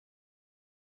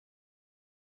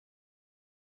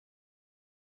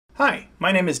Hi,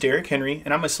 my name is Derek Henry,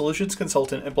 and I'm a solutions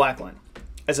consultant at BlackLine.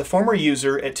 As a former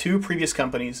user at 2 previous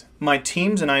companies, my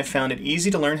teams and I found it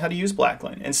easy to learn how to use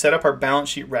BlackLine and set up our balance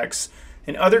sheet recs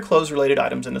and other close-related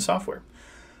items in the software.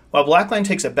 While BlackLine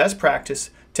takes a best practice,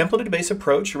 templated-based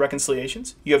approach to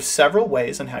reconciliations, you have several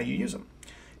ways on how you use them.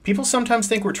 People sometimes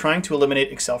think we're trying to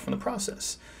eliminate Excel from the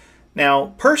process.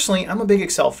 Now, personally, I'm a big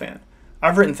Excel fan.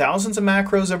 I've written thousands of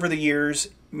macros over the years,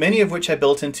 many of which I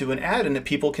built into an add-in that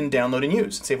people can download and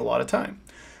use and save a lot of time.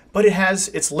 But it has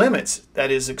its limits, that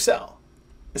is Excel,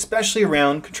 especially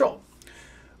around control.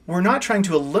 We're not trying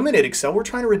to eliminate Excel, we're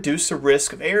trying to reduce the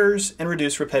risk of errors and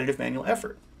reduce repetitive manual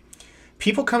effort.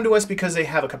 People come to us because they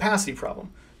have a capacity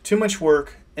problem, too much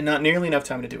work, and not nearly enough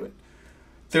time to do it.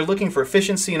 They're looking for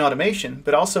efficiency and automation,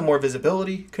 but also more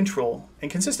visibility, control, and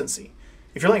consistency.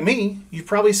 If you're like me, you've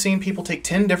probably seen people take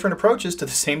 10 different approaches to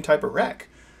the same type of rec.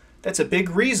 That's a big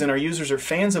reason our users are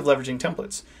fans of leveraging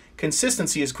templates.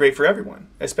 Consistency is great for everyone,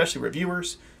 especially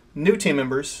reviewers, new team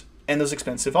members, and those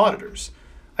expensive auditors.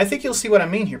 I think you'll see what I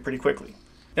mean here pretty quickly.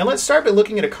 Now let's start by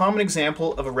looking at a common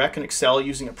example of a rec in Excel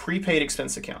using a prepaid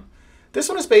expense account. This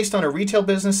one is based on a retail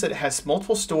business that has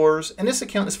multiple stores, and this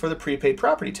account is for the prepaid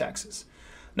property taxes.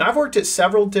 Now I've worked at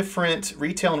several different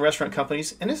retail and restaurant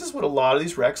companies, and this is what a lot of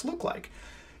these recs look like.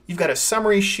 You've got a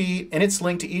summary sheet, and it's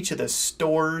linked to each of the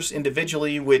stores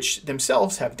individually, which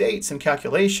themselves have dates and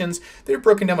calculations. They're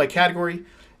broken down by category,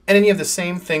 and then you have the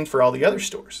same thing for all the other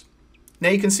stores. Now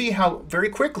you can see how very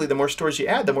quickly the more stores you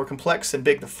add, the more complex and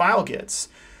big the file gets,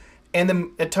 and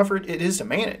the tougher it is to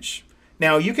manage.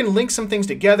 Now you can link some things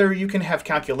together, you can have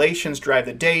calculations drive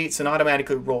the dates and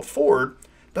automatically roll forward,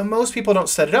 but most people don't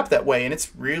set it up that way, and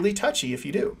it's really touchy if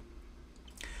you do.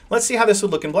 Let's see how this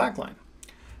would look in BlackLine.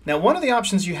 Now, one of the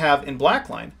options you have in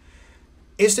BlackLine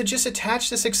is to just attach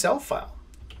this Excel file.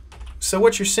 So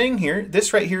what you're seeing here,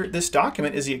 this right here, this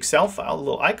document is the Excel file, the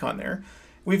little icon there.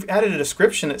 We've added a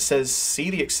description that says, see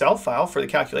the Excel file for the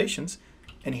calculations,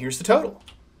 and here's the total,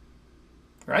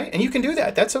 right? And you can do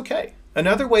that, that's okay.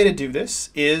 Another way to do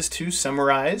this is to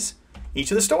summarize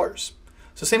each of the stores.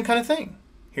 So same kind of thing.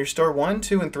 Here's store 1,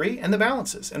 2, and 3, and the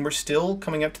balances, and we're still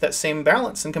coming up to that same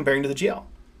balance and comparing to the GL.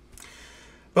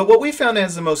 But what we found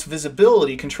as the most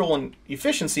visibility, control, and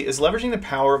efficiency is leveraging the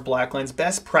power of BlackLine's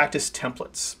best practice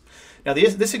templates. Now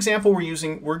this example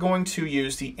we're going to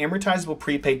use the amortizable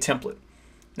prepaid template.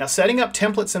 Now setting up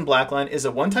templates in BlackLine is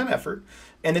a one-time effort,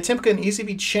 and the template can easily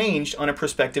be changed on a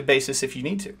prospective basis if you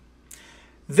need to.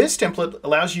 This template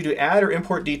allows you to add or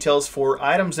import details for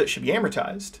items that should be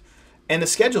amortized, and the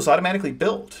schedule is automatically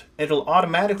built. It'll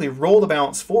automatically roll the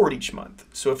balance forward each month.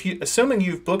 So assuming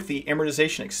you've booked the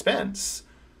amortization expense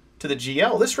to the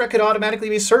GL, this rec could automatically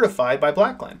be certified by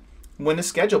BlackLine when the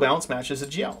schedule balance matches the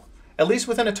GL, at least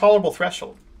within a tolerable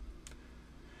threshold.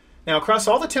 Now across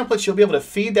all the templates, you'll be able to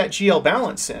feed that GL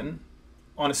balance in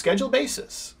on a scheduled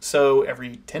basis. So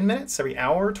every 10 minutes, every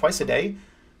hour, twice a day,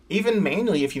 even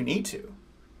manually if you need to.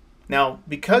 Now,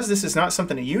 because this is not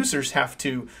something the users have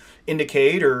to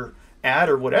indicate or add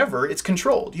or whatever, it's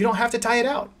controlled. You don't have to tie it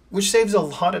out, which saves a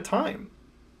lot of time.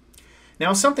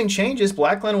 Now, if something changes,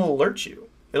 BlackLine will alert you.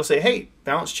 It'll say, hey,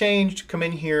 balance changed, come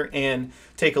in here and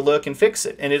take a look and fix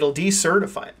it, and it'll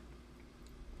decertify it.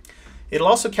 It'll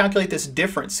also calculate this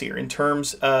difference here in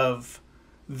terms of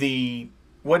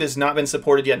what has not been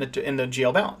supported yet in the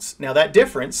GL balance. Now that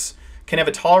difference can have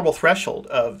a tolerable threshold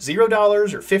of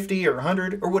 $0 or 50 or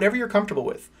 100 or whatever you're comfortable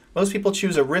with. Most people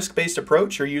choose a risk-based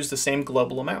approach or use the same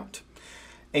global amount.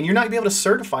 And you're not going to be able to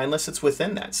certify unless it's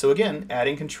within that. So again,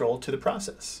 adding control to the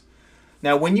process.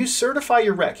 Now, when you certify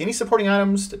your rec, any supporting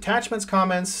items, attachments,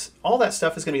 comments, all that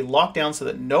stuff is going to be locked down so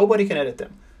that nobody can edit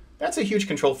them. That's a huge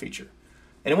control feature.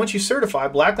 And once you certify,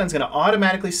 BlackLine's going to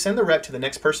automatically send the rec to the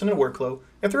next person in a workflow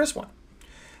if there is one.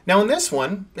 Now, in this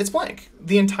one, it's blank.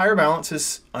 The entire balance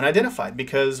is unidentified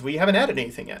because we haven't added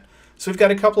anything yet. So we've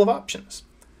got a couple of options.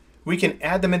 We can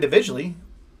add them individually,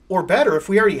 or better, if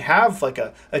we already have like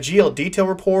a GL detail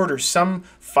report or some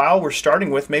file we're starting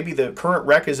with, maybe the current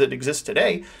rec as it exists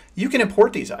today, you can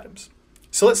import these items.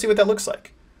 So let's see what that looks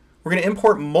like. We're going to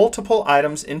import multiple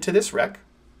items into this rec.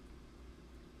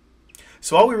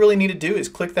 So all we really need to do is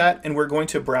click that, and we're going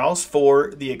to browse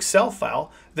for the Excel file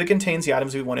that contains the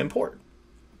items we want to import.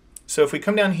 So if we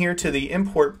come down here to the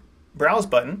Import Browse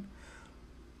button,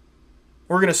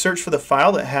 we're going to search for the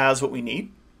file that has what we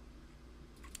need.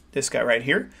 This guy right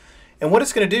here. And what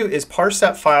it's going to do is parse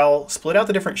that file, split out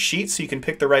the different sheets so you can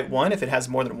pick the right one if it has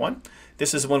more than one.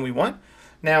 This is the one we want.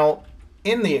 Now,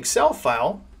 in the Excel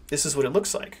file, this is what it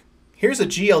looks like. Here's a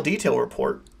GL detail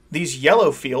report. These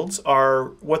yellow fields are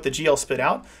what the GL spit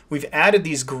out. We've added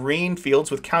these green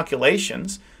fields with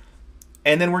calculations.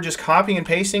 And then we're just copying and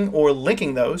pasting or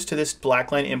linking those to this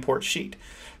BlackLine import sheet.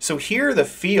 So here are the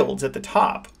fields at the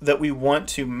top that we want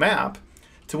to map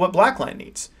to what BlackLine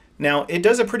needs. Now, it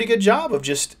does a pretty good job of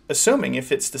just assuming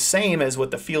if it's the same as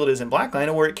what the field is in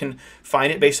BlackLine, or it can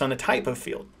find it based on the type of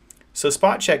field. So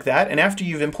spot check that, and after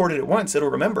you've imported it once, it'll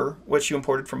remember what you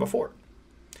imported from before.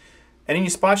 And then you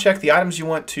spot check the items you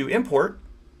want to import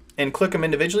and click them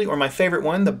individually, or my favorite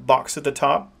one, the box at the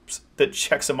top that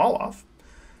checks them all off.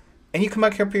 And you come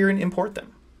back up here and import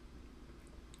them.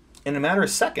 In a matter of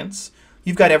seconds,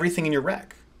 you've got everything in your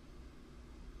rec.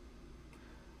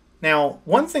 Now,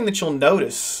 one thing that you'll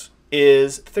notice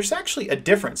is that there's actually a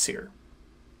difference here.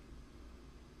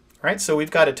 All right, so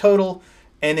we've got a total,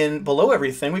 and then below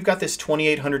everything, we've got this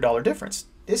 $2,800 difference.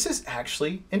 This is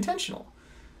actually intentional.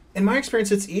 In my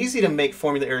experience, it's easy to make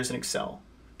formula errors in Excel.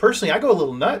 Personally, I go a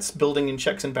little nuts building in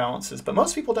checks and balances, but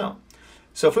most people don't.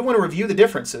 So if we want to review the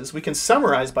differences, we can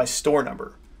summarize by store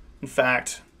number. In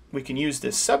fact, we can use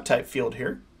this subtype field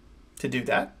here to do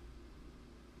that.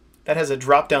 That has a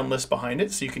drop-down list behind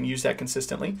it, so you can use that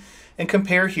consistently, and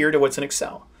compare here to what's in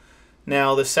Excel.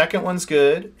 Now, the second one's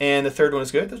good, and the third one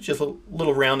is good. That's just a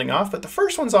little rounding off, but the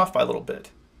first one's off by a little bit.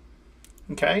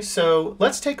 Okay, so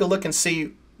let's take a look and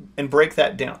see and break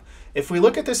that down. If we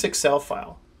look at this Excel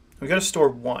file, we go to store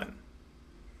 1.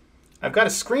 I've got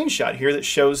a screenshot here that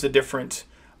shows the different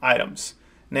items.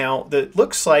 Now, that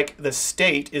looks like the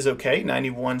state is okay,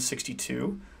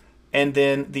 9162, and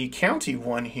then the county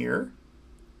one here,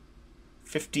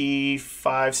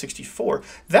 5564.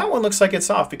 That one looks like it's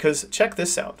off because check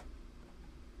this out.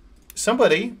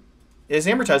 Somebody is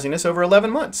amortizing this over 11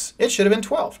 months. It should have been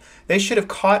 12. They should have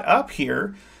caught up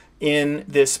here in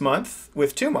this month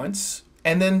with 2 months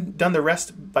and then done the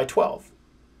rest by 12,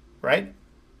 right?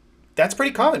 That's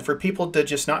pretty common for people to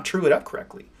just not true it up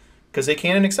correctly because they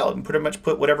can in Excel and pretty much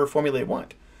put whatever formula they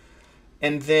want.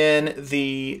 And then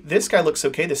this guy looks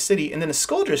okay, the city, and then the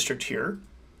school district here.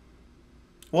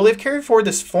 Well, they've carried forward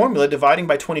this formula dividing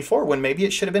by 24 when maybe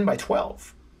it should have been by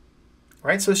 12,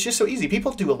 right? So it's just so easy.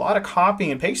 People do a lot of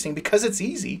copying and pasting because it's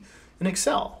easy in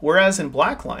Excel, whereas in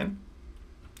BlackLine,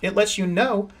 it lets you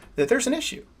know that there's an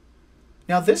issue.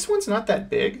 Now, this one's not that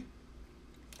big.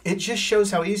 It just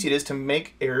shows how easy it is to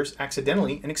make errors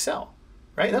accidentally in Excel,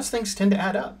 right? Those things tend to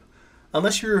add up.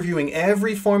 Unless you're reviewing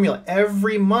every formula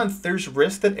every month, there's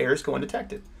risk that errors go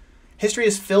undetected. History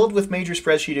is filled with major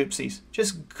spreadsheet oopsies.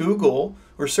 Just Google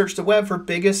or search the web for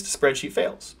biggest spreadsheet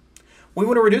fails. We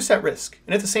want to reduce that risk,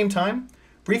 and at the same time,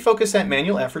 refocus that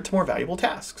manual effort to more valuable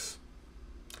tasks.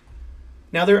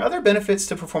 Now, there are other benefits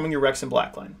to performing your recs in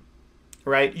BlackLine,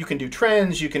 right? You can do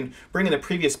trends, you can bring in the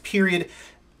previous period.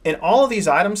 In all of these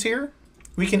items here,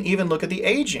 we can even look at the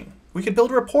aging. We could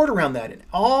build a report around that and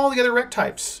all the other rec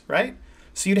types, right?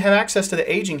 So you'd have access to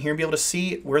the aging here and be able to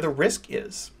see where the risk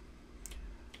is,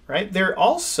 right? They're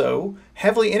also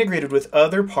heavily integrated with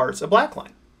other parts of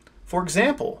BlackLine. For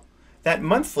example, that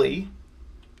monthly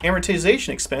amortization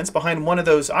expense behind one of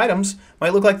those items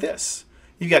might look like this.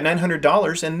 You've got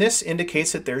 $900, and this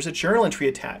indicates that there's a journal entry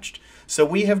attached. So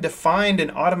we have defined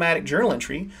an automatic journal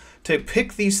entry to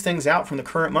pick these things out from the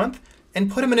current month and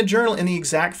put them in a journal in the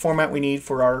exact format we need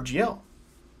for our GL.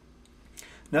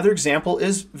 Another example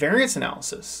is variance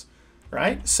analysis,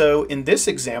 right? So in this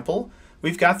example,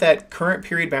 we've got that current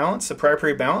period balance, the prior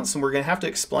period balance, and we're going to have to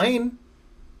explain,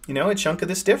 a chunk of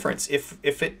this difference if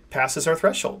it passes our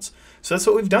thresholds. So that's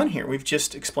what we've done here. We've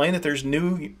just explained that there's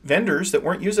new vendors that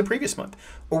weren't used the previous month,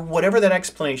 or whatever that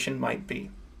explanation might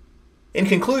be. In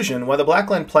conclusion, while the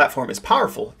BlackLine platform is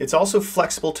powerful, it's also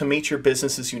flexible to meet your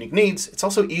business's unique needs. It's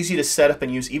also easy to set up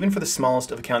and use even for the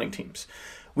smallest of accounting teams.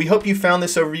 We hope you found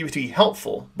this overview to be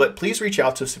helpful, but please reach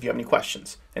out to us if you have any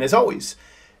questions. And as always,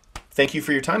 thank you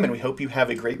for your time, and we hope you have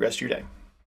a great rest of your day.